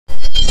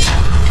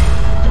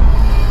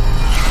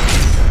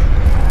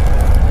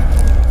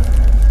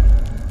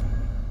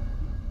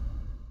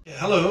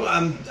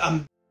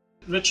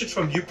Richard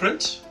from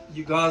U600.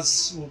 You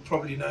guys will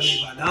probably know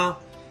me by now.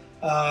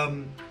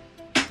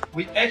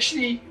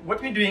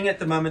 What we're doing at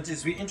the moment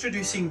is we're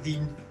introducing the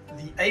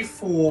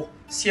A4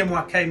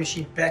 CMYK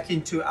machine back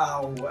into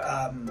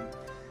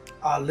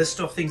our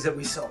list of things that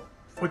we sell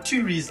for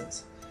two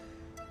reasons.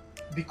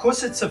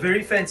 Because it's a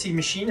very fancy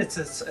machine, it's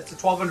a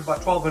 1200 by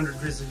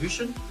 1200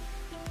 resolution,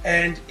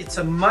 and it's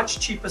a much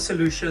cheaper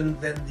solution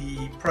than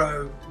the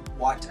Pro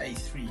White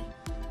A3,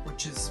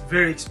 which is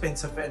very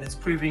expensive, and it's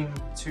proving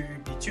to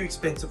be too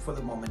expensive for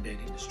the mom and dad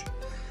industry.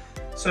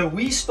 So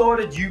we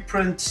started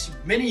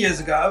U600 many years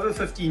ago, over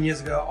 15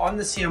 years ago, on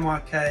the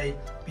CMYK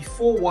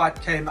before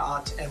white came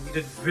out, and we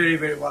did very,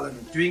 very well in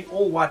it, doing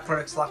all white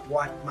products like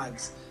white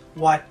mugs,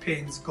 white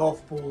pens,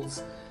 golf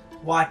balls,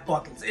 white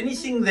bottles,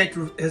 anything that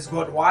has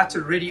got white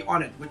already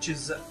on it, which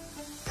is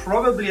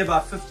probably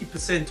about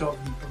 50%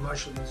 of the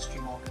promotional industry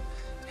market,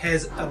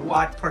 has a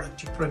white product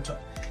to print on.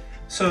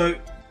 So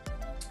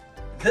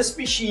this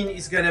machine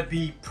is going to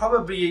be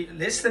probably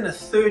less than a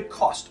third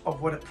cost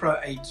of what a Pro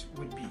 8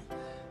 would be.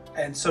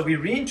 And so we're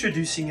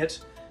reintroducing it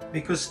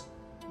because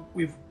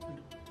we've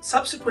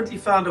subsequently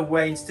found a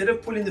way, instead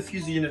of pulling the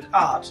fuse unit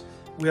out,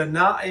 we are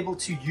now able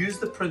to use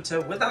the printer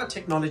with our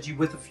technology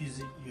with the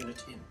fuse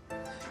unit in.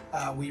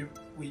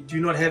 We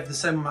do not have the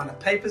same amount of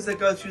papers that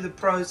go through the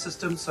Pro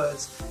system, so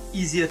it's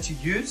easier to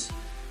use,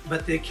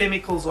 but their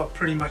chemicals are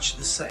pretty much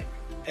the same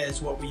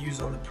as what we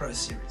use on the Pro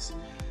series.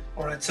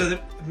 Alright, so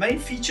the main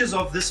features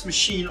of this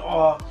machine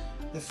are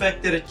the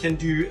fact that it can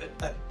do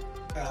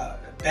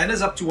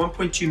banners up to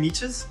 1.2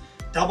 meters,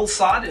 double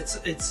side.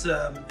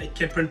 It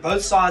can print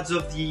both sides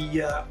of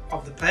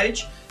the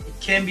page. It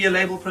can be a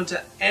label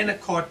printer and a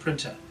card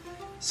printer.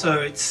 So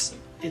it's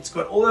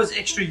got all those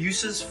extra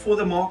uses for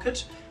the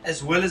market,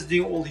 as well as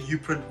doing all the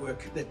U600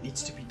 work that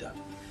needs to be done.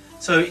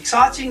 So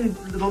exciting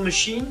little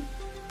machine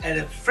at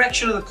a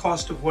fraction of the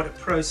cost of what a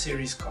Pro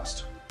series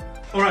cost.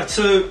 Alright,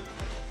 so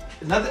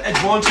another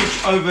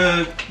advantage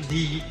over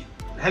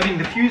having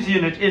the fuse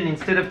unit in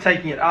instead of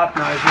taking it out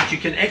now is that you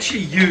can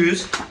actually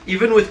use,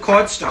 even with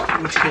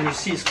cardstock, which you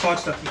see is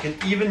cardstock, you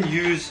can even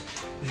use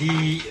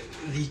the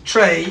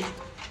tray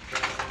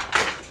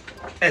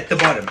at the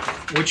bottom,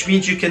 which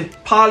means you can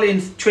pile in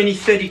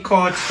 20-30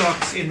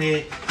 cardstocks in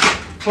there,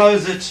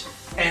 close it,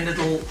 and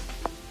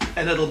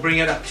it'll bring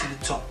it up to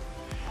the top.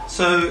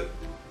 So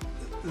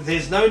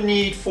there's no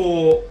need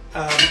for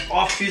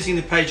fusing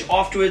the page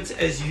afterwards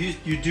as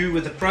you do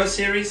with the Pro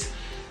series.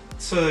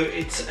 So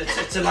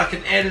it's like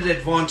an added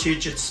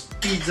advantage. It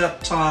speeds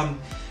up time,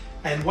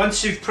 and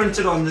once you've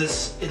printed on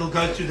this, it'll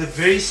go through the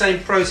very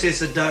same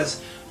process it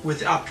does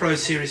with our Pro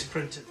series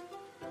printer.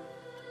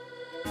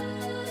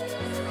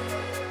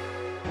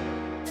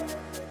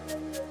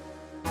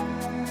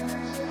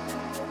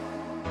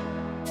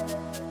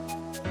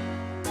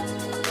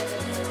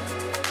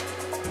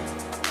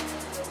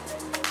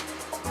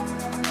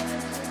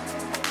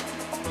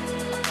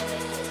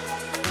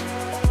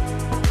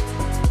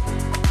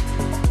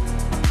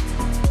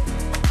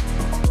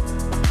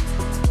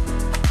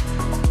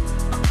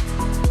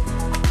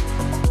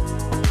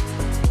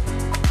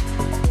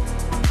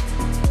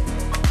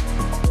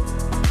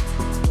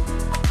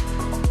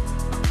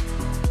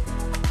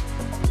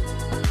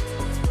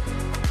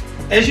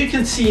 As you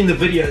can see in the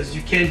videos,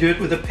 you can do it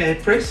with a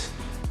pad press.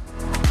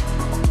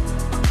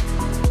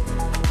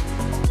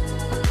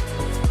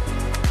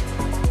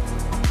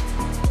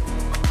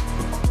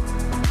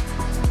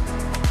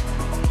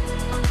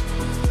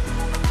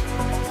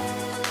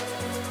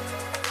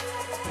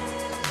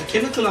 The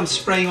chemical I'm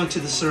spraying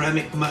onto the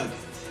ceramic mug,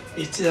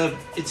 it's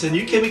a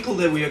new chemical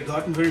that we have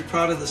gotten. Very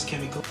proud of this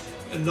chemical.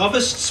 A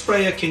novice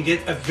sprayer can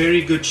get a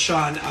very good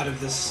shine out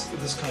of this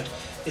coat.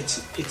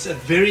 It's a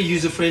very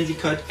user-friendly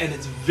coat, and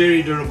it's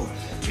very durable.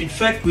 In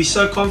fact, we're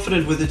so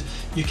confident with it,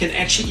 you can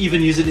actually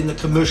even use it in the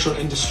commercial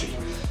industry.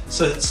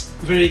 So it's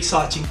very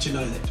exciting to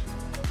know that.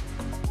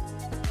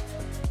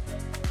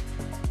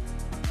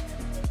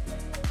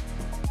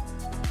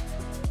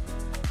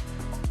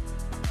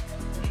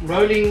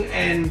 Rolling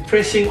and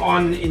pressing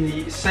on in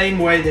the same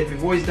way that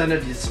we've always done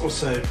it is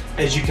also,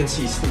 as you can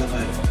see, still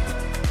available.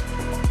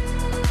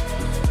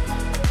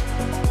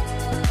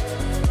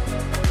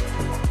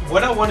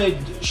 What I want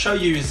to show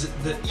you is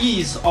the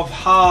ease of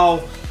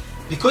how,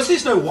 because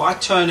there's no white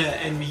toner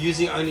and we're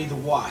using only the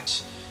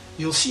white,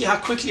 you'll see how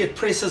quickly it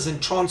presses and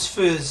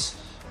transfers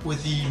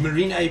with the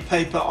Marine A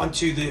paper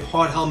onto the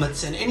hard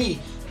helmets, and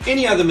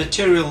any other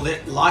material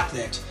that like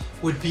that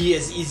would be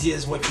as easy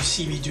as what you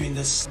see me doing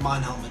this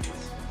mine helmet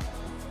with.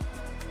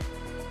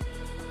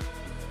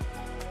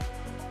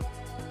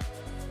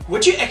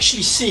 What you're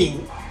actually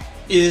seeing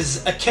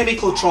is a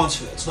chemical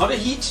transfer. It's not a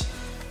heat.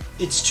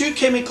 It's two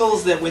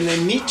chemicals that when they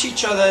meet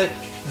each other,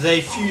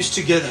 they fuse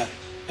together.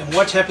 And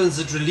what happens,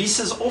 it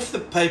releases off the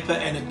paper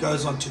and it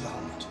goes onto the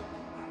helmet.